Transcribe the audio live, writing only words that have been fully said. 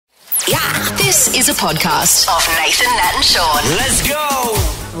Yeah. This is a podcast of Nathan, Nat and Shaun. Let's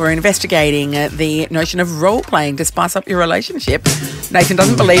go! We're investigating the notion of role-playing to spice up your relationship. Nathan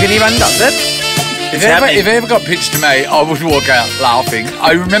doesn't believe anyone does it. If it ever got pitched to me, I would walk out laughing.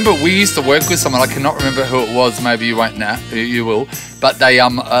 I remember we used to work with someone, I cannot remember who it was, maybe you won't now, you will, but they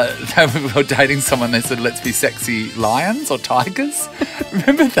were dating someone, they said, let's be sexy lions or tigers.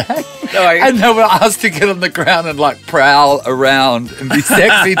 Remember that? No. And they were asked to get on the ground and like prowl around and be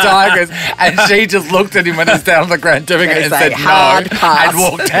sexy tigers. And she just looked at him when he was down on the ground doing it and said hard no pass. and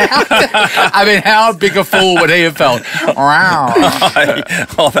walked out. I mean, how big a fool would he have felt? Wow.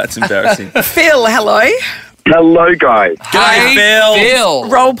 Oh, that's embarrassing. Phil, hello. Hello, guys. G'day, Phil.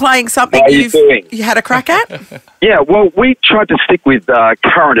 Role-playing something How you doing? you had a crack at? Yeah, well, we tried to stick with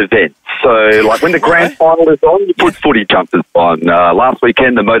current events. So, like, when the grand final is on, you put footy jumpers on. Last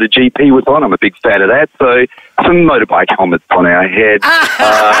weekend, the MotoGP was on. I'm a big fan of that. So, some motorbike helmets on our head. Is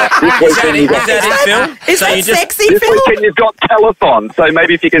that it, Phil? Is that sexy, This Phil? weekend, you've got telethon. So,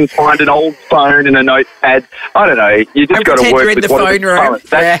 maybe if you can find an old phone and a notepad, I don't know. You just got to pretend work you're in with the what phone is room. current.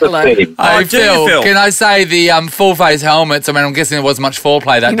 That's Yeah, the hello. thing. Hey, do you, Phil? can I say the full face helmets? I mean, I'm guessing there wasn't much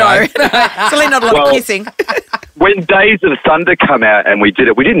foreplay that No, day. certainly not a lot of Well- kissing. When Days of Thunder come out and we did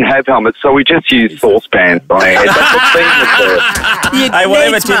it, we didn't have helmets, so we just used saucepans on our head. That's the thing with the... You Hey,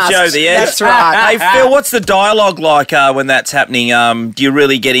 whatever needs tips must. you over the edge. That's right. Hey, Phil, what's the dialogue like when that's happening? Do you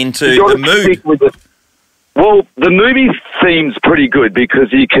really get into You the gotta mood? stick with it. Well, the movie theme's pretty good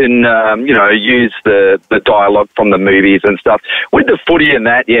because you can, use the dialogue from the movies and stuff. With the footy and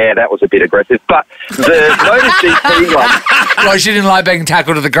that, yeah, that was a bit aggressive. But the MotoGP one, Well, she didn't like being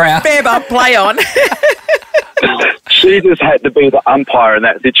tackled to the ground. Fair bump, play on. she just had to be the umpire in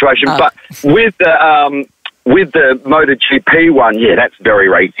that situation. But with the MotoGP one, yeah, that's very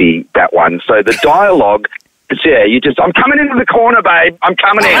racy, that one. So the dialogue... Yeah, I'm coming into the corner, babe. I'm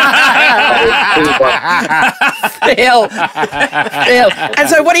coming in. Phil. And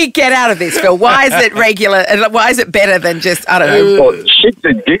so what do you get out of this, Phil? Why is it regular? And why is it better than just, I don't know? Well, shits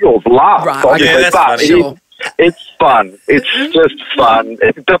and giggles, laughs. Right, obviously, yeah, that's but funny. Sure. it's fun. It's just fun.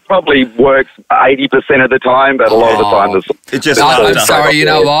 It probably works 80% of the time, but a lot of the time, It just I'm does. sorry, you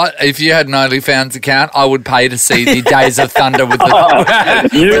know what? If you had an OnlyFans account, I would pay to see the Days of Thunder with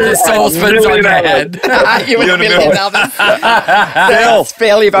the saucepans on your head. You and a million others. Phil,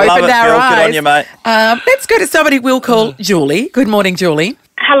 Phil, you've love opened it, our Phil. eyes. Good on you, mate. Let's go to somebody we'll call Julie. Good morning, Julie.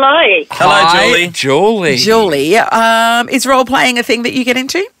 Hello. Hello, Hi, Julie. Julie. Julie, is role-playing a thing that you get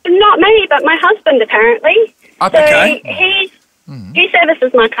into? Not me, but my husband, apparently. Okay. So he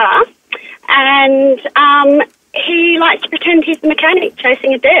services my car, and he likes to pretend he's the mechanic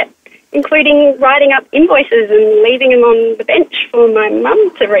chasing a debt, including writing up invoices and leaving them on the bench for my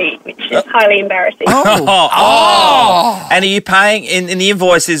mum to read, which is highly embarrassing. Oh. And are you paying, in the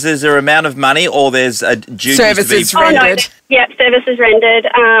invoices, is there an amount of money or there's a duty Services to be... rendered. Yep, services rendered.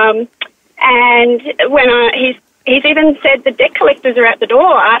 And when he's even said the debt collectors are at the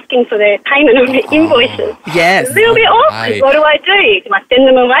door asking for their payment on the invoices. Yes. It's a little bit awkward. Right. What do I do? Do I send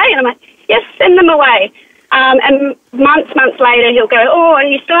them away? And I'm like, yes, send them away. And months later, he'll go, oh,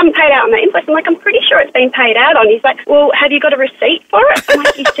 you still haven't paid out on that invoice. I'm like, I'm pretty sure it's been paid out on. He's like, well, have you got a receipt for it? I'm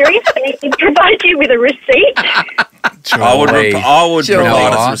like, are you serious? I can provide you with a receipt. I would Julie.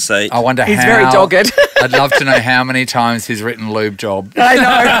 provide us a receipt. I wonder He's how. very dogged. I'd love to know how many times he's written lube job. I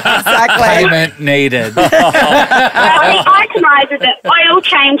know, exactly. Payment needed. The itemiser, the oil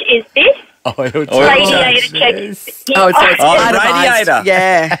change is this. Radiator check is this. Oh, so it's Oh, itemized. radiator.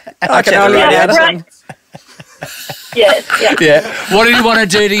 Yeah. I can check only the radiator. imagine. Yes, yeah. Yeah. What did you want to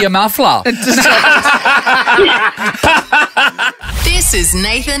do to your muffler? This is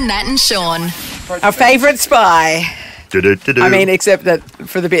Nathan, Nat and Shaun. Our favourite spy. I mean, except that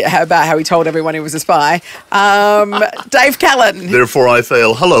for the bit about how he told everyone he was a spy. Dave Callan. Therefore, I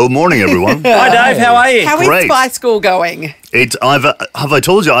fail. Hello, morning, everyone. Hi, Dave. How are you? How is Great. spy school going? Have I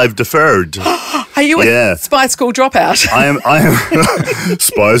told you I've deferred? Are you Yeah. a spy school dropout? I am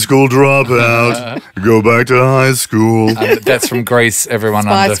spy school dropout. Go back to high school. That's from Greece, everyone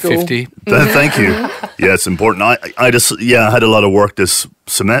Spy under school. 50. Thank you. Yeah, it's important. I just had a lot of work this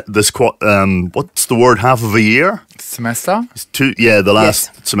what's the word? Half of a year. Semester? The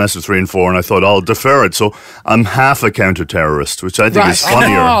last semester 3 and 4, and I thought I'll defer it. So I'm half a counter-terrorist, which I think Right. is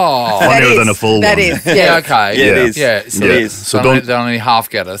funnier, Oh. funnier than a full That one. is, Yeah, yeah. okay. Yeah, it is. Yeah, so It Yeah. is. So they only half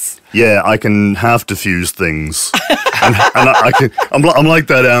get us. Yeah, I can half diffuse things. I'm like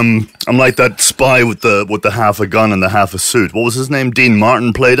that. I'm like that spy with the half a gun and the half a suit. What was his name? Dean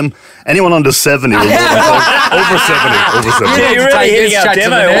Martin played him. Anyone under 70 will know over 70. Yeah, you're really hitting our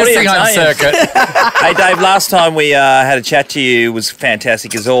demo. What are you saying? Circuit. Hey, Dave, last time we had a chat to you was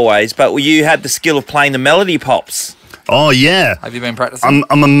fantastic as always, but you had the skill of playing the melody pops. Oh, yeah. Have you been practicing?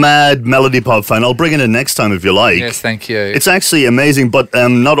 I'm a mad melody pop fan. I'll bring it in next time if you like. Yes, thank you. It's actually amazing, but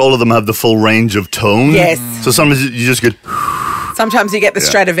not all of them have the full range of tone. Yes. So sometimes you just get... Sometimes you get the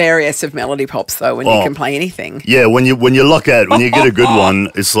Stradivarius of melody pops, though, when you can play anything. Yeah, when you luck out, when you get a good one,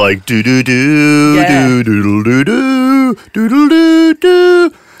 it's like do-do-do, do-do-do-do,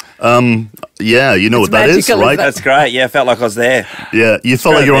 do-do-do-do. Yeah, you know what that is, right? That's great. Yeah, I felt like I was there. Yeah, you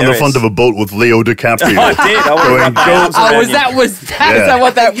felt like you're on the front of a boat with Leo DiCaprio. I did. Was that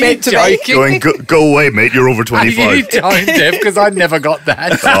what that meant to be? Going, go away, mate. You're over 25. You don't, Dev, because I never got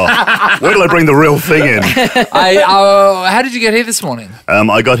that. Wait till I bring the real thing in. How did you get here this morning?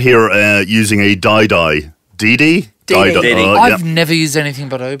 I got here using a Didi. Didi? I've never used anything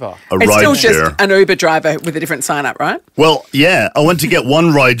but Uber. It's still just an Uber driver with a different sign up, right? Well, yeah. I went to get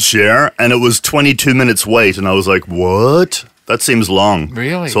one ride share and it was 22 minutes wait and I was like, what? That seems long.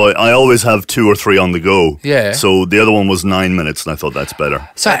 Really? So I always have 2 or 3 on the go. Yeah. So the other one was 9 minutes and I thought that's better.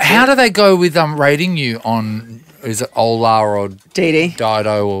 So how do they go with rating you on... Is it Ola or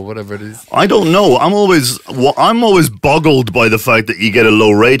Dido or whatever it is? I don't know. I'm always boggled by the fact that you get a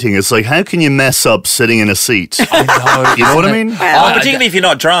low rating. It's like, how can you mess up sitting in a seat? I know. You know what I mean? Particularly if you're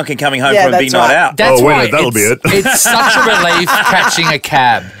not drunk and coming home from a big night out. That's wait, that'll be it. It's such a relief catching a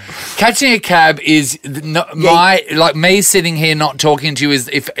cab. Catching a cab is like me sitting here not talking to you is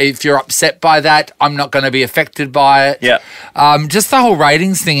if you're upset by that, I'm not going to be affected by it. Yeah. Just the whole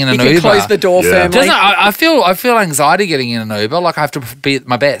ratings thing in an Uber. You can close the door firmly. I feel anxiety getting in an Uber. Like I have to be at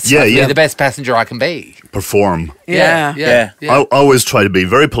my best. Yeah, be the best passenger I can be. Perform. Yeah. I always try to be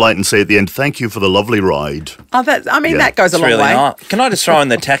very polite and say at the end, thank you for the lovely ride. Oh, that goes a long really way. Nice. Can I just throw in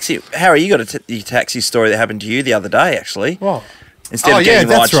the taxi? Harry, you got a taxi story that happened to you the other day, actually. What? Instead of getting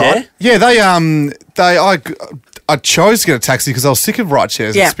ride share? Right. Yeah, I chose to get a taxi because I was sick of ride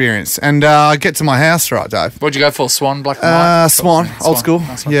shares experience. And I get to my house, right, Dave? What'd you go for? Swan, Black and White? Swan, old school.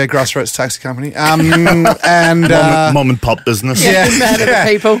 Yeah, grassroots taxi company. And mom and pop business. Yeah, the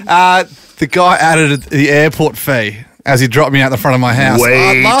people. The guy added the airport fee as he dropped me out the front of my house.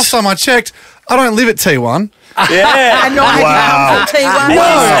 Wait. Last time I checked, I don't live at T1. Yeah. And not Wow. T1.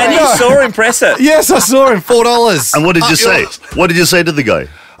 And you saw him press it. Yes, I saw him, $4. And what did you say? What did you say to the guy?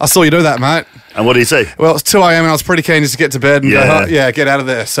 I saw you do that, mate. And what did he say? Well, it's 2 a.m. and I was pretty keen just to get to bed and get out of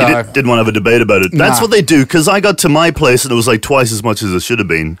there. So He didn't want to have a debate about it. That's what they do, because I got to my place and it was like twice as much as it should have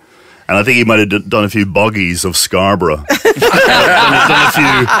been. And I think he might have done a few boggies of Scarborough. done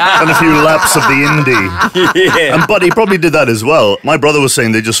a few laps of the Indy. Yeah. But he probably did that as well. My brother was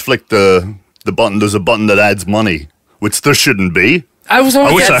saying they just flicked the button. There's a button that adds money, which there shouldn't be. I wish I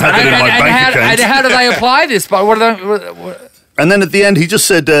had that in my bank account. And how do they apply this? But what And then at the end, he just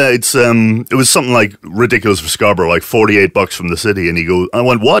said it was something like ridiculous for Scarborough, like $48 from the city. And I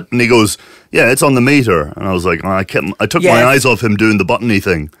went, what? And he goes, yeah, it's on the meter. And I was like, I took my eyes off him doing the buttony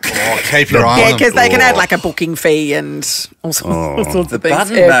thing. Oh, keep your eye on them. Yeah, because they can add like a booking fee and all sorts of things.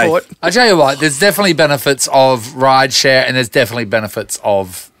 button, Airport. mate. I tell you what, there's definitely benefits of ride share and there's definitely benefits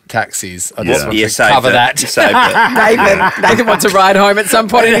of taxis. I just want to cover that. You saved it. Nathan wants a ride home at some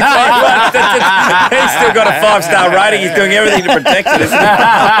point in his life. He's still got a 5-star rating. He's doing everything to protect it, isn't he?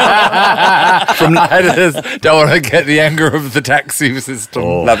 I just don't want to get the anger of the taxi system.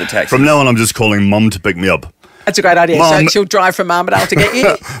 Love the taxi. From now on, I'm just calling Mum to pick me up. That's a great idea. Mum, So she'll drive from Armadale to get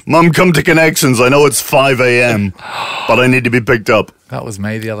you. Mum, come to Connections. I know it's 5 a.m., but I need to be picked up. That was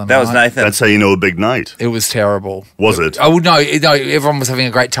me the other night. That was Nathan. That's how you know a big night. It was terrible. Was it? Oh no! Everyone was having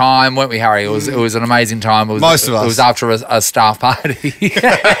a great time, weren't we, Harry? It was an amazing time. Most of us. It was after a staff party,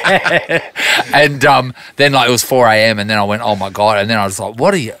 and then it was 4 a.m. and then I went, oh my god! And then I was like,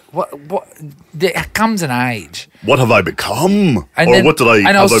 what are you? What? There comes an age. What have I become? And what did I?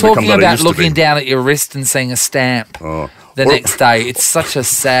 And I was talking that I about used to looking be? down at your wrist and seeing a stamp. The next day, it's such a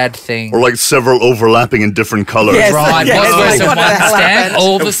sad thing. Or like several overlapping in different colours. Yes. Right, Yes. what's worse than What the one hell stamp? happened?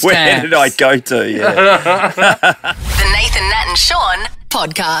 All the Where stamps. did I go to? Yeah. The Nathan, Nat and Shaun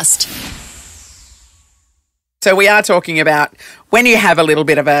podcast. So we are talking about when you have a little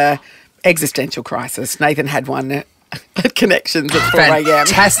bit of a existential crisis. Nathan had one at Connections at 4 a.m.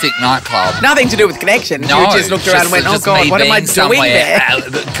 Fantastic nightclub. Nothing to do with Connections. No, you just looked around and went, oh, just God, me what am I being doing there?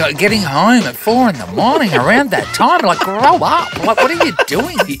 somewhere, getting home at 4 a.m. around that time. Like, grow up. Like, what are you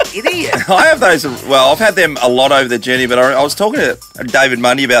doing, you idiot? I have those. Well, I've had them a lot over the journey, but I was talking to David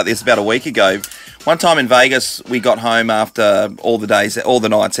Mundy about this about a week ago. One time in Vegas, we got home after all the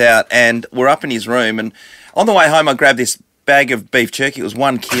nights out, and we're up in his room. And on the way home, I grabbed this bag of beef jerky. It was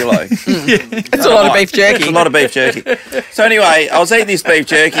 1 kilo. It's a lot of beef jerky. It's a lot of beef jerky. So anyway, I was eating this beef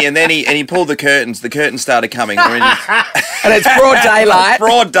jerky, and then he pulled the curtains. The curtains started coming. We're in, And it's broad daylight.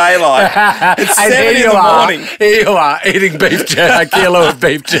 broad daylight. It's 7 in the morning. Here you are eating beef jerky, a kilo of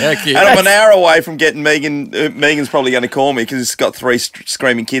beef jerky. And I'm an hour away from getting Megan. Megan's probably going to call me because he's got 3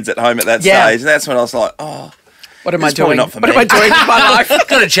 screaming kids at home at that stage. And that's when I was like, oh, what am I it's probably doing? not for What me. am I doing with my life? I've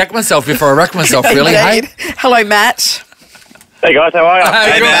got to check myself before I wreck myself, really. Hey? Indeed. Hello, Matt. Hey guys, how are you?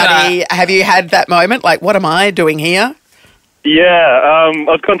 Hey, good. Buddy, have you had that moment? Like, what am I doing here? Yeah,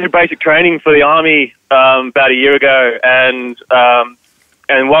 I've gone through basic training for the army about a year ago, and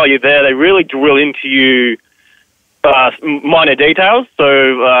while you're there, they really drill into you minor details.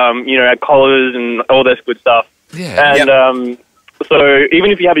 So collars and all this good stuff. Yeah. And so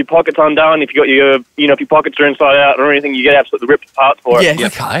even if you have your pockets undone, if you got your if your pockets are inside out or anything, you get absolutely ripped apart for it. Yeah.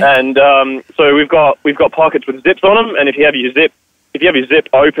 Okay. And so we've got pockets with zips on them, and if you have your zip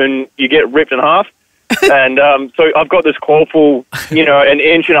open, you get ripped in half. And so I've got this clawful, an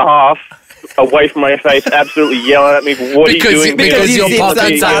inch and a half away from my face, absolutely yelling at me. What are you doing? Because your pockets What are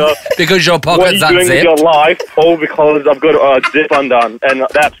you doing with your life? All because I've got a zip undone, and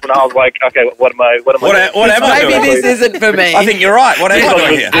that's when I was like, okay, what am I Maybe doing? Maybe this isn't for me. I think you're right. What am I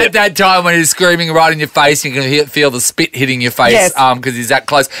doing here? At that time when he's screaming right in your face, you can feel the spit hitting your face Yes. because he's that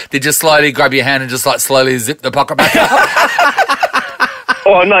close. Did you slowly grab your hand and just like slowly zip the pocket back up?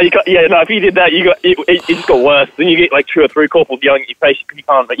 Oh no, if you did that, it just got worse. Then you get like 2 or 3 corporals yelling at your face. You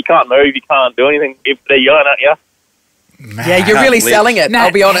can't move, you can't do anything if they're yelling at you. Yeah, you're really selling it, Now,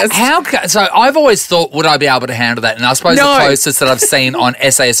 I'll be honest. So I've always thought, would I be able to handle that? And I suppose No. the closest that I've seen on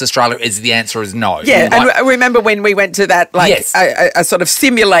SAS Australia is the answer is no. Yeah, Like- and remember when we went to that, Yes. a sort of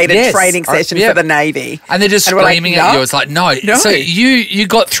simulated Yes. training session Yeah. for the Navy. and they're just And we're like, screaming at no. you. It's like, no. No. So you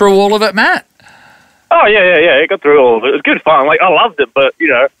got through all of it, Matt? Oh yeah. I got through all of it. It was good fun. Like I loved it, but you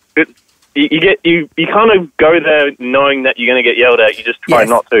kind of go there knowing that you're going to get yelled at. You just try Yes.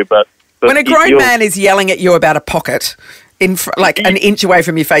 not to. But When a grown man is yelling at you about a pocket an inch away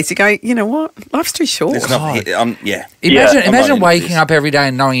from your face, you go, you know what? Life's too short. It's not, yeah. Imagine I'm not waking into this. up every day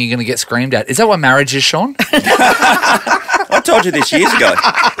and knowing you're going to get screamed at. Is that what marriage is, Sean? I told you this years ago.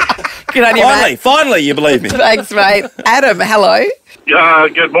 Good on you, mate. Finally, you believe me. Thanks, mate. Adam, hello.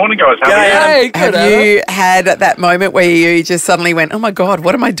 Good morning, guys. How are you? Hey, good. Have you had that moment where you just suddenly went, oh my God,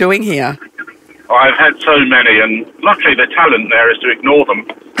 what am I doing here? I've had so many, and luckily the talent there is to ignore them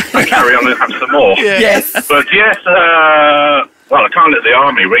and carry on and have some more. Yes. But yes, well, I can't let the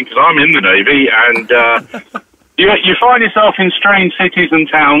army ring because I'm in the Navy, and you find yourself in strange cities and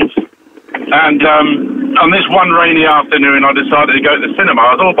towns. And on this one rainy afternoon, I decided to go to the cinema.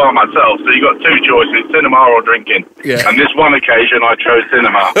 I was all by myself, so you got 2 choices, cinema or drinking. Yeah. And this one occasion, I chose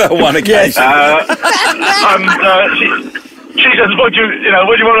cinema. One occasion. She says, what do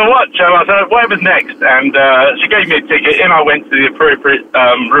you want to watch? And I said, whatever's next. And she gave me a ticket. In I went to the appropriate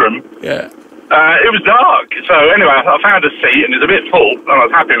room. Yeah. It was dark. So anyway, I found a seat and it was a bit full, and I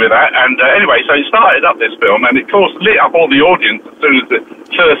was happy with that. And anyway, so it started up this film, and it, of course, lit up all the audience as soon as the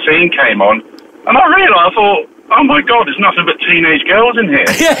first scene came on. And I realised, I thought, oh my God, there's nothing but teenage girls in here.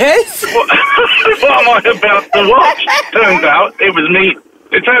 Yes. What am I about to watch? Turns out it was me.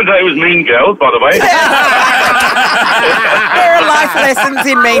 It turns out it was Mean Girls, by the way. There are life lessons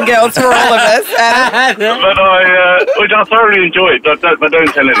in Mean Girls for all of us. But which I thoroughly enjoyed, but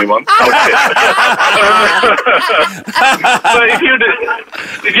don't tell anyone. But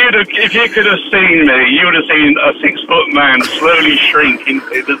if you could have seen me, you would have seen a 6-foot man slowly shrink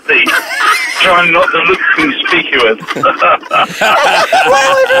into the seat, trying not to look conspicuous. Well,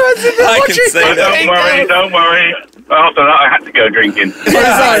 everyone's in the I can see that. Don't worry. After that, I had to go drinking.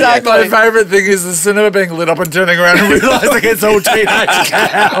 Exactly. My favourite thing is the cinema being lit up and turning around and realising it's all teenage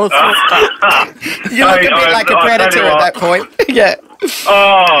girls. You look a bit like a predator at that point. Yeah.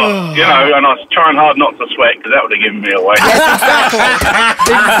 Oh, and I was trying hard not to sweat because that would have given me away.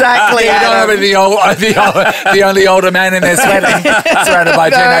 Exactly. You don't want to be the only older man in there sweating, surrounded by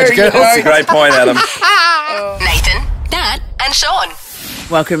teenage girls. That's a great point, Adam. Nathan, Nat, and Sean.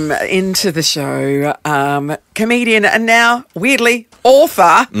 Welcome into the show, comedian and now, weirdly,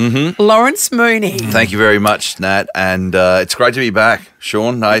 author, Lawrence Mooney. Thank you very much, Nat, and it's great to be back.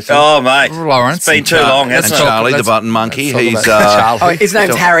 Sean, Nathan. Oh, mate. Lawrence. It's been too long, and hasn't it? Charlie, the button monkey. Let's He's talk about Charlie. Oh, his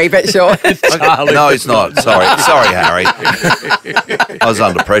name's Harry, but sure. no, it's not. Sorry, Harry. I was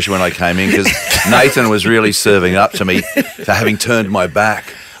under pressure when I came in because Nathan was really serving up to me for having turned my back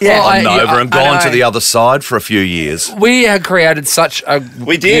Yeah. I've gone over and gone to the other side for a few years. We had created such a...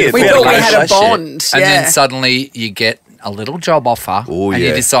 We did. We thought we had a relationship. bond. And yeah. then suddenly you get a little job offer Oh, and yeah.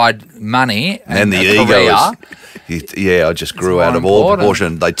 you decide money And the a ego career. I just grew more out of all important.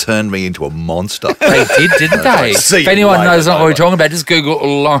 proportion. They turned me into a monster. They did, didn't they? See If you anyone later, knows what we're bye-bye. talking about, just Google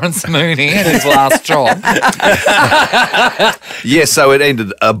Lawrence Mooney and his last job. Yeah, so it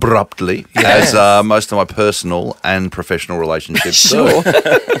ended abruptly, as most of my personal and professional relationships do.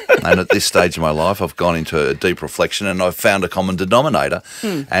 And at this stage of my life, I've gone into a deep reflection and I've found a common denominator,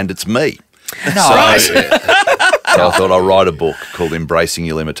 and it's me. Nice. So I thought I'll write a book called Embracing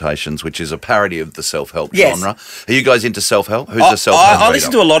Your Limitations, which is a parody of the self-help Yes. genre. Are you guys into self-help? Who's the self-help I reader?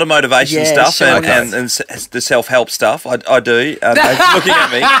 listen to a lot of motivation Yeah, stuff sure. and the self-help stuff. I do. They're looking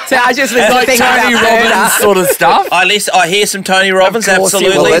at me. So I just listened to Like things Tony about Robbins murder. sort of stuff. I hear some Tony Robbins, Of course you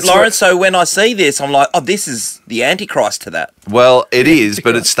absolutely, will. Well, that's Lawrence. So when I see this, I'm like, oh, this is the Antichrist to that. Well, it is,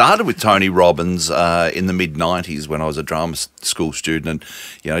 but it started with Tony Robbins in the mid-90s when I was a drama school student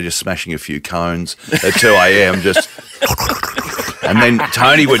and, just smashing a few cones at 2 a.m. just... And then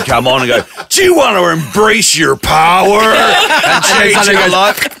Tony would come on and go, do you want to embrace your power and change your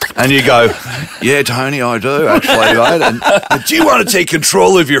life? And you go, yeah, Tony, I do, actually, mate. And do you want to take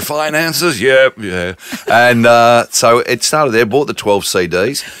control of your finances? Yeah. And so it started there, bought the 12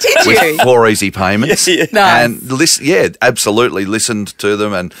 CDs. Did you? With 4 easy payments. Yeah. Nice. And absolutely listened to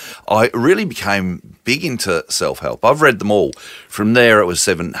them. And I really became big into self-help. I've read them all. From there, it was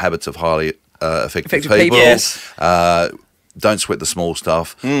 7 Habits of Highly Effective People. Yes. Don't Sweat the Small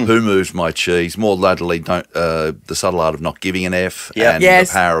Stuff. Who Moves My Cheese? More latterly, The Subtle Art of Not Giving an F. Yep. And Yes.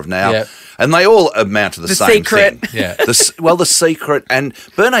 The Power of Now. Yep. And they all amount to the same Secret. thing. Yeah. The Secret. And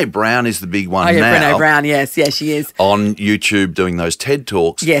Brene Brown is the big one Oh, yeah, now Brene Brown, yes, she is. on YouTube doing those TED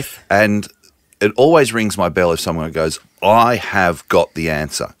Talks. Yes. And it always rings my bell if someone goes, I have got the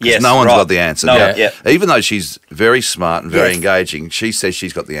answer. 'Cause Yes, no one's right. got the answer. No, Now, yeah. Even though she's very smart and very Yes. engaging, she says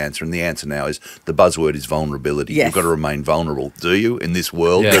she's got the answer. And the answer now is the buzzword is vulnerability. Yes. You've got to remain vulnerable. Do you in this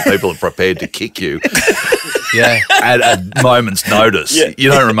world Yeah. where people are prepared to kick you Yeah. at a moment's notice? Yeah. You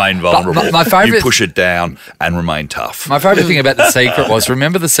don't remain vulnerable. my favourite- You push it down and remain tough. My favourite thing about The Secret was,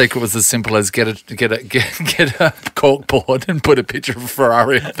 remember The Secret was as simple as get a cork board and put a picture of a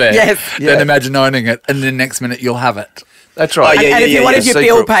Ferrari up there. Yes. Then imagine owning it, and the next minute you'll have it. That's right. Oh, yeah, And if you wanted your Secret.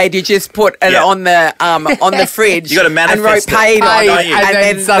 bill paid, you just put it Yeah. on the fridge. You gotta and wrote manifest it. paid on Don't it, you? and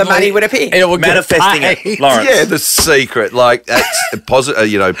then the suddenly money would appear. it will get Manifesting paid. it, Lawrence. Yeah, The Secret, like that's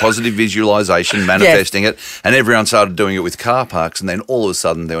positive visualization, manifesting it, and everyone started doing it with car parks, and then all of a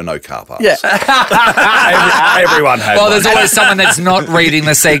sudden there were no car parks. Yeah. Everyone had Well, one. there's always someone that's not reading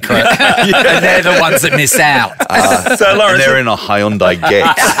The Secret, and they're the ones that miss out. So and Lawrence, they're in a Hyundai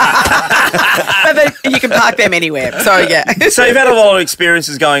Getz. But you can park them anywhere. So, yeah. so you've had a lot of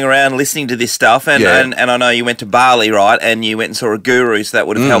experiences going around listening to this stuff, and I know you went to Bali, right? And you went and saw a guru, so that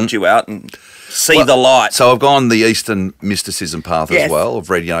would have helped you out and see the light. So I've gone the Eastern mysticism path Yes. as well. I've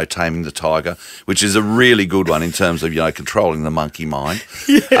read, Taming the Tiger, which is a really good one in terms of, controlling the monkey mind.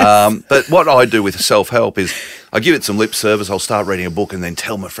 But what I do with self-help is I give it some lip service. I'll start reading a book and then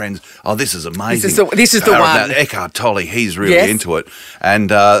tell my friends, oh, this is amazing. This is the one. Eckhart Tolle, he's really Yes. into it.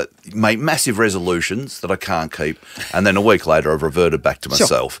 And make massive resolutions that I can't keep. And then a week later, I've reverted back to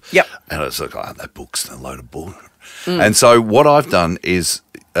myself. Yep. And it's like, oh, that book's a load of bull. And so what I've done is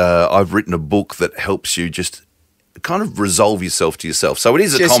I've written a book that helps you just kind of resolve yourself to yourself. So it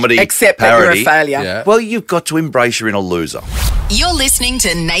is a Just comedy accept parody. that you're a failure. Yeah. Well, you've got to embrace you're in a loser. You're listening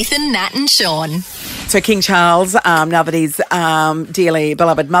to Nathan, Nat and Shaun. So King Charles, now that his dearly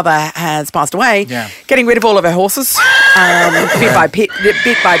beloved mother has passed away, getting rid of all of her horses, bit by bit,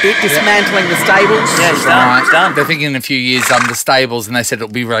 dismantling the stables. Yeah, it's done. It's done. They're thinking in a few years, the stables, and they said it'll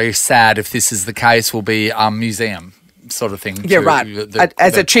be very sad if this is the case, will be museum sort of thing. Yeah, to right.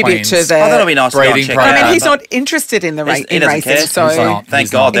 As a tribute to the... Oh, that'll be nice to go and breeding check program. I out. mean, he's not interested in the He doesn't racing, care. so... He's not. Thank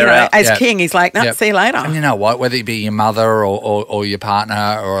He's God not. they're out. As Yeah. king, he's like, no, Yep. see you later. And you know what? Whether it be your mother or your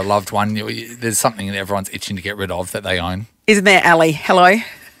partner or a loved one, there's something that everyone's itching to get rid of that they own. Isn't there, Ali? Hello.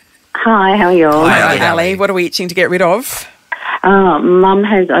 Hi, how are you all? Hi, Ali. Ali, what are we itching to get rid of? Mum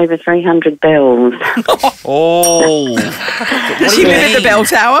has over 300 bells. Oh. Does she live in the bell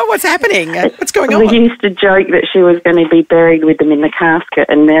tower? What's happening? What's going We on? used to joke that she was going to be buried with them in the casket,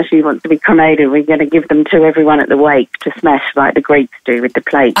 and now she wants to be cremated. We're going to give them to everyone at the wake to smash like the Greeks do with the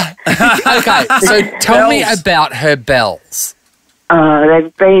plate. Okay, so tell me about her bells.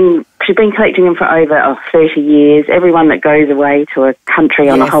 They've been she's been collecting them for over 30 years. Everyone that goes away to a country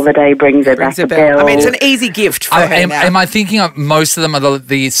on a holiday brings her back a bell. I mean, it's an easy gift for her now. Am I thinking of most of them are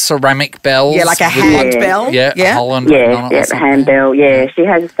the ceramic bells? Yeah, like a hand bell. Yeah, Holland. Yeah, the handbell. Yeah, she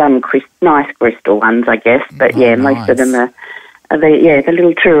has some nice crystal ones, I guess. But most of them are the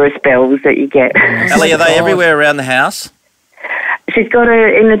little tourist bells that you get. Ellie, are they everywhere around the house? She's got her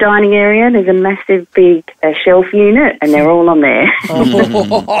in the dining area. There's a massive big shelf unit, and they're all on there.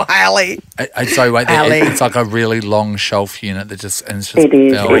 Oh, Ellie. So wait, it's like a really long shelf unit that just and it's just it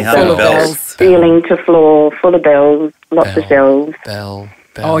is. bells. It's full of bells. Ceiling to floor, full of bells, lots of bells. Bell.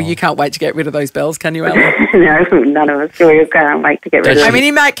 Oh, you can't wait to get rid of those bells, can you, Ellie? No, none of us. We can't wait to get rid of them. I mean,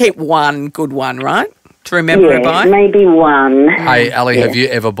 you might keep one good one, right? To remember her by? Maybe one. Hey, Ellie, have you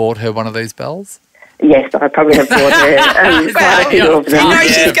ever bought her one of these bells? Yes, I probably have bought her quite a few of them. You know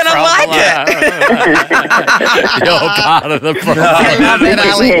she's going to like it. You're part of the problem.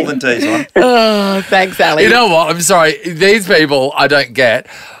 Oh, thanks, Ellie. You know what? I'm sorry. These people I don't get,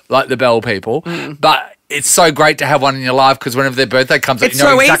 like the bell people, but it's so great to have one in your life because whenever their birthday comes, it's you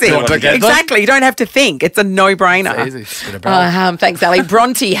know so exactly easy. what to get them. Exactly. You don't have to think. It's a no-brainer. It's easy. Thanks, Ellie.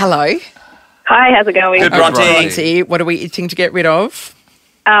 Bronte, hello. Hi, how's it going? Good, Bronte. Bronte, what are we itching to get rid of?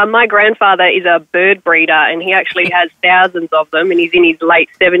 My grandfather is a bird breeder, and he actually has thousands of them, and he's in his late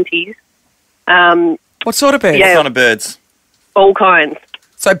 70s. What sort of birds? What kind of birds? All kinds.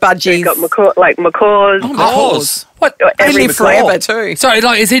 So budgies. He's got macaws. Oh, macaws. What? They live forever too. So,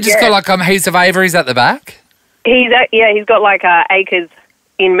 is he just got like heaps of aviaries at the back? He's got like acres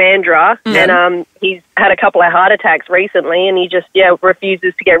in Mandurah, and he's had a couple of heart attacks recently, and he just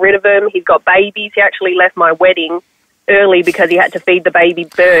refuses to get rid of them. He's got babies. He actually left my wedding early because he had to feed the baby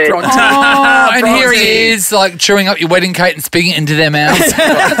birds. And here he is, like chewing up your wedding cake and spitting it into their mouths.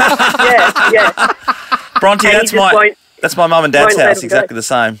 yeah. Bronte, that's my mum and dad's house, exactly the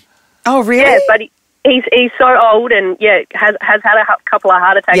same. Oh, really? Yeah, but he's so old and has had a couple of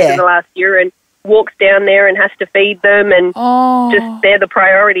heart attacks in the last year and walks down there and has to feed them and just they're the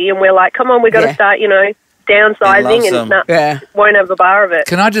priority, and we're like, come on, we've got to start, downsizing and won't have a bar of it.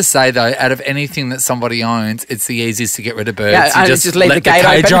 Can I just say though, out of anything that somebody owns, it's the easiest to get rid of birds. Yeah, you just leave the gate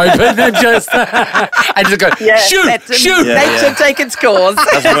cage open. and just go shoot. Nature take its course.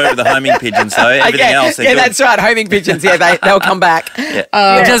 Doesn't work with the homing pigeons though. Everything else, yeah, that's right. Homing pigeons. Yeah, they'll come back.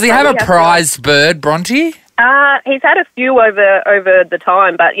 Does he have a prized bird, Bronte? He's had a few over the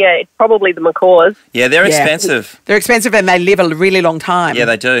time, but it's probably the macaws. Yeah, they're expensive. They're expensive and they live a really long time. Yeah,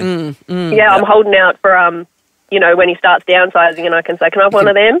 they do. I'm holding out for when he starts downsizing, and I can say, can I have one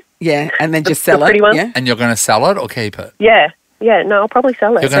of them? Yeah, and then just sell the pretty it. one. Yeah? And you're going to sell it or keep it? Yeah. No, I'll probably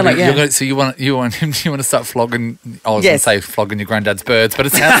sell it. So you want to start flogging? I was going to say flogging your granddad's birds, but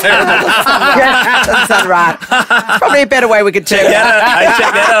it sounds terrible. Doesn't sound right. Probably a better way we could check that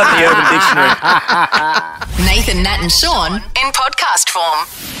out on the Urban Dictionary. Nathan, Nat and Shaun in podcast form.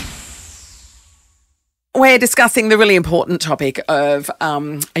 We're discussing the really important topic of are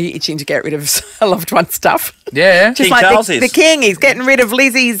you itching to get rid of a loved one's stuff? Yeah. Just like the king, he's getting rid of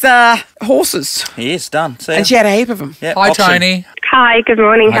Lizzie's horses. He is, done. See ya. And she had a heap of them. Yep, Hi, auction. Tony. Hi, good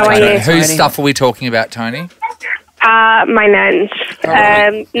morning. How are you? Whose stuff are we talking about, Tony? My nans.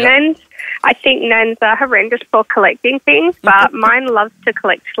 Nans, I think nans are horrendous for collecting things, but mine loves to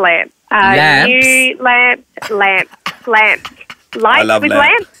collect lamps. Lamps? New lamps. Lights love with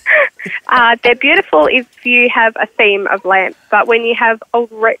lamps. lamps. They're beautiful if you have a theme of lamps, but when you have old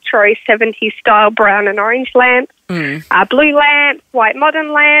retro 70s style brown and orange lamps, blue lamps, white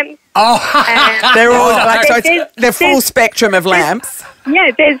modern lamps. They're all the full spectrum of lamps.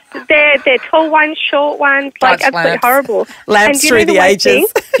 Yeah, they're tall ones, short ones, like absolutely horrible. Lamps through the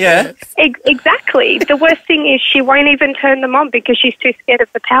ages. Yeah. Exactly. The worst thing is she won't even turn them on because she's too scared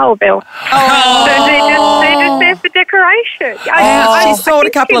of the power bill. Oh. So they're just there for decoration. She sold a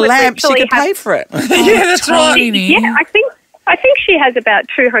couple of lamps. She could pay for it. Yeah, that's right. Yeah, I think she has about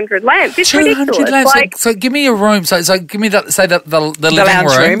 200 lamps. It's 200 ridiculous. lamps. So give me a room. So give me the living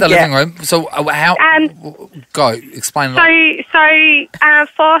room. The living room. So how? Go explain. So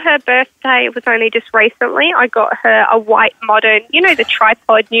for her birthday, it was only just recently. I got her a white modern, the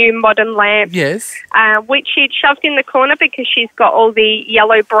tripod new modern lamp. Yes. Which she'd shoved in the corner because she's got all the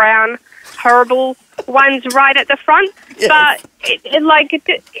yellow brown horrible ones right at the front. Yes. But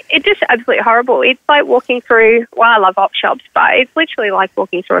it's just absolutely horrible. It's like walking through, I love op shops, but it's literally like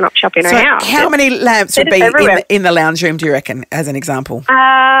walking through an op shop in her house. How many lamps would be in the lounge room, do you reckon, as an example? 40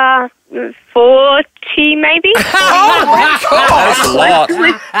 maybe. Oh my God! That's a lot.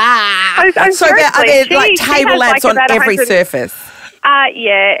 So are there like table lamps on every surface?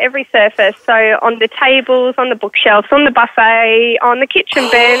 Yeah, every surface. So on the tables, on the bookshelves, on the buffet, on the kitchen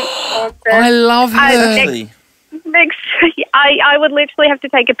bench. I love her. I would literally have to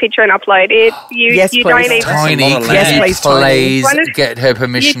take a picture and upload it. Yes, you please. don't even. Tony, can you please get her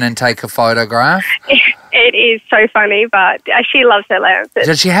permission and take a photograph? It is so funny, but she loves her lamps.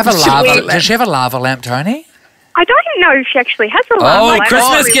 Does she have a lava? Does she have a lava lamp, Tony? I don't know if she actually has a lava lamp.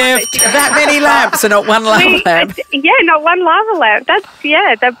 Christmas gift! That many lamps and not one lava lamp. Yeah, not one lava lamp.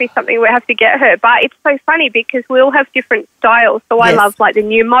 That'd be something we have to get her. But it's so funny because we all have different styles. So I love like the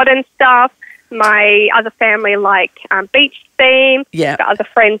new modern stuff. My other family like beach theme. Yeah. Got other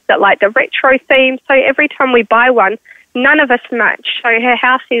friends that like the retro theme. So every time we buy one, none of us match. So her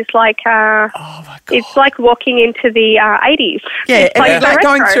house is like, it's like walking into the 80s. Yeah, it's like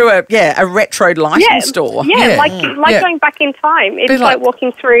going through a retro lighting store. Yeah, like going back in time. It's like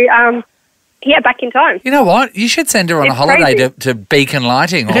walking through, back in time. You know what? You should send her on a holiday to Beacon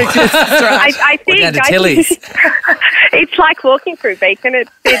Lighting. Or I think down to Tilly's. It's like walking through Beacon.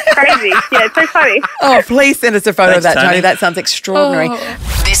 It's crazy. Yeah, it's so funny. Oh, please send us a photo of that, Tony. That sounds extraordinary.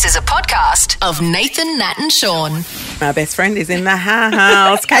 This is a podcast of Nathan, Nat and Shaun. My best friend is in the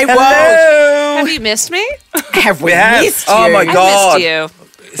house. Kate, Hello. Have you missed me? Have we missed you? Oh, my God. I missed you.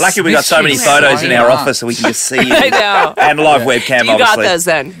 Lucky we got so many photos in our office so we can just see you. I know. And live webcam, You obviously. got those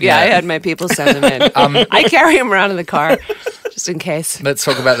then. Yeah, I had my people send them in. I carry them around in the car just in case. Let's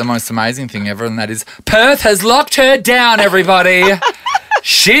talk about the most amazing thing ever, and that is Perth has locked her down, everybody.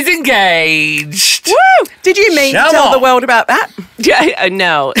 She's engaged. Woo! Did you tell the world about that? Yeah, I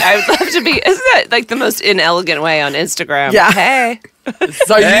know. I would love to be. Isn't that like the most inelegant way on Instagram? Yeah. Hey.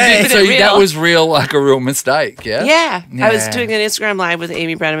 So that was real, like a real mistake, yeah? Yeah. I was doing an Instagram live with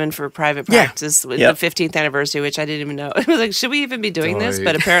Amy Brenneman for private practice with the 15th anniversary, which I didn't even know. I was like, should we even be doing this?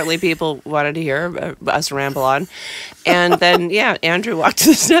 But apparently people wanted to hear us ramble on. And then, Andrew walked to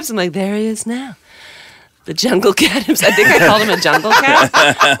the steps. I'm like, there he is now. The jungle cat. I think I called him a jungle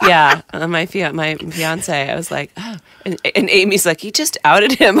cat. Yeah. My fiance, I was like, oh. And Amy's like, he just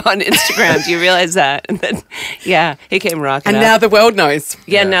outed him on Instagram. Do you realize that? And then, he came rocking And up. now the world knows.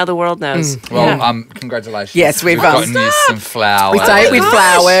 Yeah, now the world knows. Well, congratulations. Yes, we've gotten you some flowers. We say it with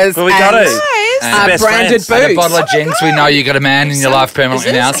flowers. Well, we got it. Branded boots. And a bottle of Jinx. We know you got a man in your life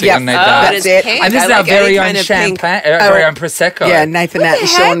permanently now, so you're going to need that. That's it. And this is our very own champagne, very own Prosecco. Yeah, Nathan, Nat and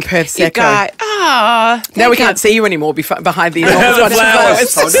Shaun Prosecco. Now we can't see you anymore behind the enormous the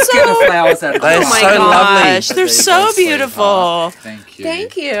flowers. I'll just get the flowers out of They're so lovely. They're so beautiful. Thank you.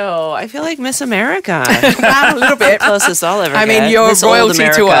 Thank you. I feel like Miss America. Wow, a little bit. Closest I'll ever I mean, get. you're Miss royalty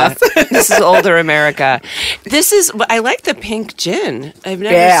Old to us. This is older America. I like the pink gin. I've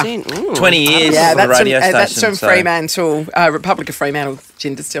never seen. 20 years Yeah, on the that's radio from, station. that's from Fremantle, Republic of Fremantle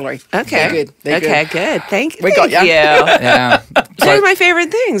Gin Distillery. Okay. They're good. Good. Thank you. We got you. Yeah. Two of my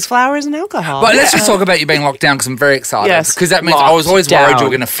favorite things, flowers and alcohol. But let's just talk about you being locked down because I'm very excited. Yes, Because that means I was always worried you were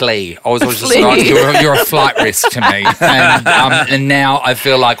going to flee. I was always just like, you're a flight risk to me. And now I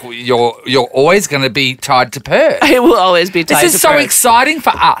feel like you're always going to be tied to Perth. I will always be tied to Perth. This is so exciting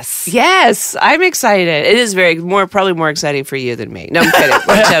for us. Yes, I'm excited. It is probably more exciting for you than me. No, I'm kidding.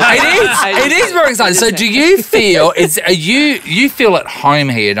 It is very exciting. So do you feel, you feel at home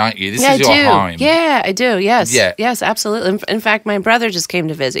here, don't you? This is your home. Yeah, I do. Yes. Yeah. Yes, absolutely. In fact, my brother just came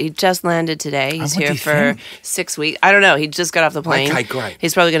to visit. He just landed today. He's here for 6 weeks. I don't know. He just got off the plane. Okay, great.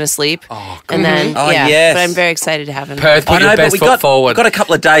 He's probably going to sleep. Oh, good. And then, yes. But I'm very excited to have him. Perth, put your best foot forward. We've got a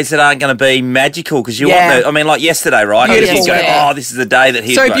couple of days that aren't going to be magical because you want like yesterday, right? Beautiful. You go, this is the day that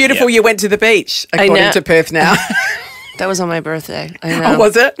he's so beautiful you went to the beach, according to Perth now. That was on my birthday. I know. Oh,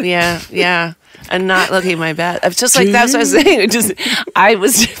 was it? Yeah. And not looking my best. It's just like that's what I was saying. I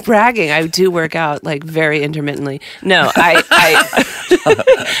was bragging. I do work out like very intermittently. No,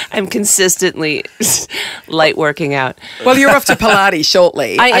 I'm consistently light working out. Well, you're off to Pilates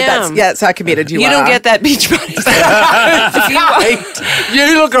shortly. I am. That's how committed you are. You don't get that beach body.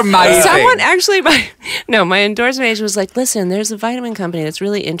 You look amazing. Someone actually, my endorsement agent was like, listen, there's a vitamin company that's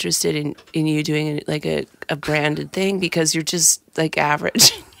really interested in you doing like a branded thing because you're just like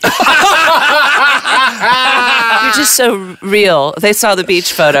average. You're just so real. They saw the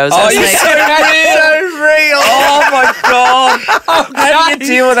beach photos. Oh, you're so real. Oh, my God. How do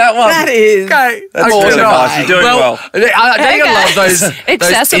you deal with that one? That is. Okay. That's really nice. You're doing well. I love those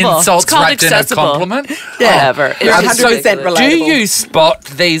insults it's called wrapped accessible. in a compliment. Whatever. It's 100% relatable. Do you spot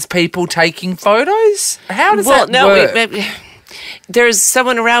these people taking photos? How does that work? There's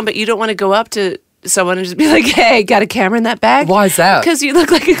someone around, but you don't want to go up to someone and just be like, "Hey, got a camera in that bag?" Why is that? Because you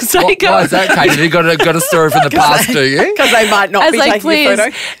look like a psycho. Why is that, Kate? Have you got a story from the past, do you? Because they might not I was be like, taking please,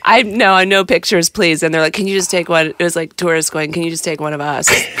 a photo. I know pictures, please. And they're like, can you just take one? It was like tourists going, can you just take one of us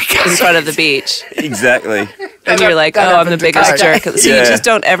in front of the beach? Exactly. And you're like, oh, I'm the biggest jerk. So you just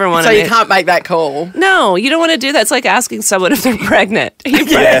don't ever want to. So you can't make that call. No, you don't want to do that. It's like asking someone if they're pregnant.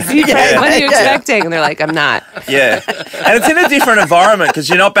 What are you expecting? And they're like, I'm not. Yeah. And it's in a different environment because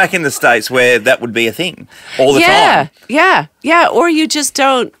you're not back in the States where that would be a thing all the time. Yeah. Or you just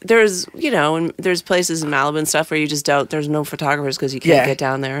don't. There's, and there's places in Malibu and stuff where you just don't. There's no photographers because you can't get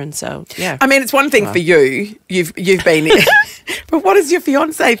down there. And so, yeah. I mean, it's one thing for you. You've been in. But what does your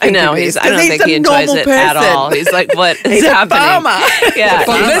fiance think? I know. I don't think he enjoys it at all. He's like, what is he's happening? A farmer. Yeah.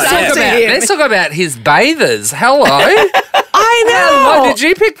 But let's talk about his bathers. Hello. I know. Hello. Did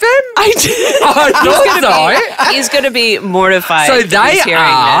you pick them? I did. I thought so. He's going to be mortified. So they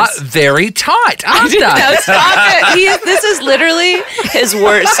are this. very tight, aren't they? No, stop it. This is literally his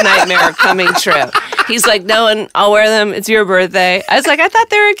worst nightmare coming true. He's like, no, I'll wear them. It's your birthday. I was like, I thought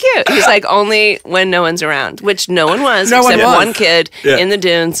they were cute. He's like, only when no one's around, which no one was, except one kid in the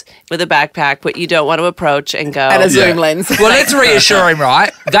dunes with a backpack, but you don't want to approach and go. And a zoom lens. Well, let's reassure him,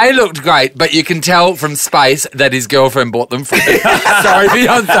 right? They looked great, but you can tell from space that his girlfriend bought them for him. Sorry,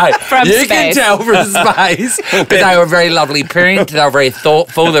 Beyonce. From you space. can tell from space. But they were very lovely print. They were very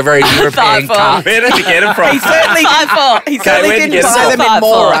thoughtful. They're very European cut. Where did you get them from? He certainly thoughtful. He certainly didn't buy them in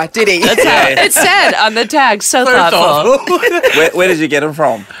Mora, did he? That's how it said on the tag. So thoughtful. Where did you get them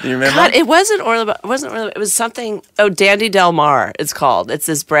from? Do you remember? God, it wasn't Orlando. It was something. Oh, Dandy Del Mar. It's called. It's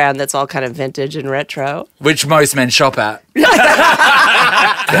this brand that's all kind of vintage and retro. Which most men shop at.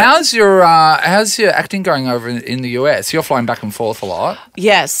 How's your acting going over in the US? You're flying back and forth a lot.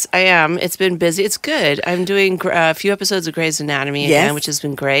 Yes, I am. It's been busy. It's good. I'm doing a few episodes of Grey's Anatomy again, which has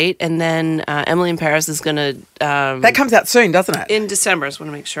been great. And then Emily in Paris is going to... that comes out soon, doesn't it? In December. I just want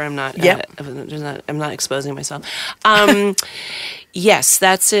to make sure I'm not... I'm not exposing myself. Yes,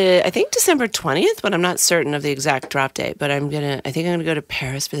 that's I think December 20th, but I'm not certain of the exact drop date. But I think I'm gonna go to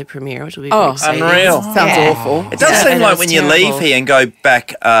Paris for the premiere, which will be very exciting. Unreal. Sounds awful. It does seem like when you leave here and go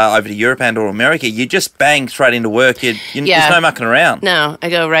back over to Europe and or America, you just bang straight into work. There's no mucking around. No, I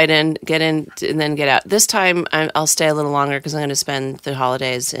go right in, get in, and then get out. This time I'll stay a little longer because I'm going to spend the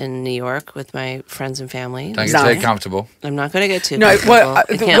holidays in New York with my friends and family. Don't get too comfortable. I'm not going to get too comfortable.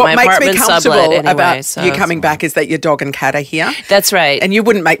 What makes me comfortable anyway, about you coming back is that your dog and cat are here. That's right. And you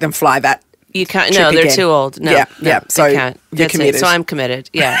wouldn't make them fly that. You can't. No, they're too old. No, So they can't. you're committed. So I'm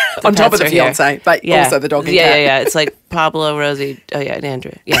committed. Yeah. On top of the fiance, but also the dog and cat. Yeah. It's like Pablo, Rosie, and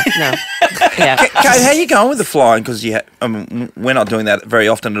Andrew. Yeah. No. Yeah. Kate, how are you going with the flying? Because we're not doing that very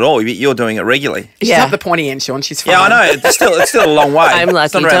often at all. You're doing it regularly. She's up the pointy end, Sean. She's fine. Yeah, I know. It's still a long way. I'm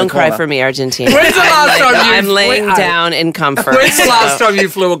lucky. Don't cry for me, Argentina. When's the last time I'm laying down in comfort. When's the last time you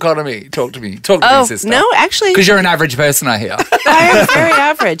flew economy? Talk to me. Talk to me, sister. No, actually. Because you're an average person, I hear. I am very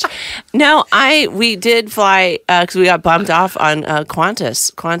average. No, we did fly because we got bumped off on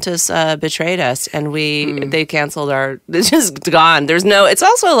Qantas. Qantas betrayed us, and they canceled our. It's just gone. There's no. It's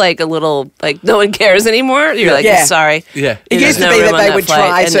also like a little like no one cares anymore. You're like sorry. Yeah. It used to be that they would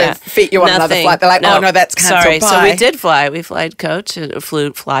try to fit you on another flight. They're like, oh no, that's cancelled. Sorry. So we did fly. We flied coach.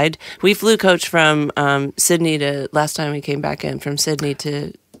 We flew coach from Sydney to last time we came back in from Sydney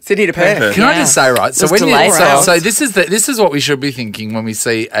to Perth. Can I just say, right? So when delightful. so this is what we should be thinking when we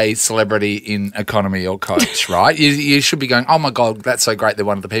see a celebrity in economy or coach, right? You should be going, oh my God, that's so great, they're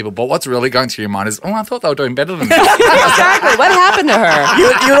one of the people. But what's really going through your mind is, oh, I thought they were doing better than that. Exactly. What happened to her?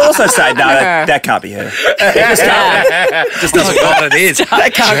 You would also say, no, that can't be her. Just doesn't know what it is.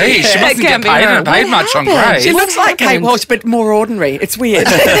 That can't be her. She mustn't get paid much on Grey. She looks like Kate Walsh, but more ordinary. It's weird.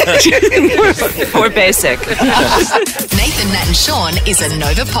 More basic. Nathan, Nat and Sean is a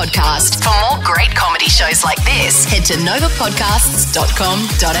Nova podcast. For more great comedy shows like this, head to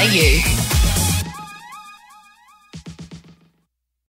novapodcasts.com.au.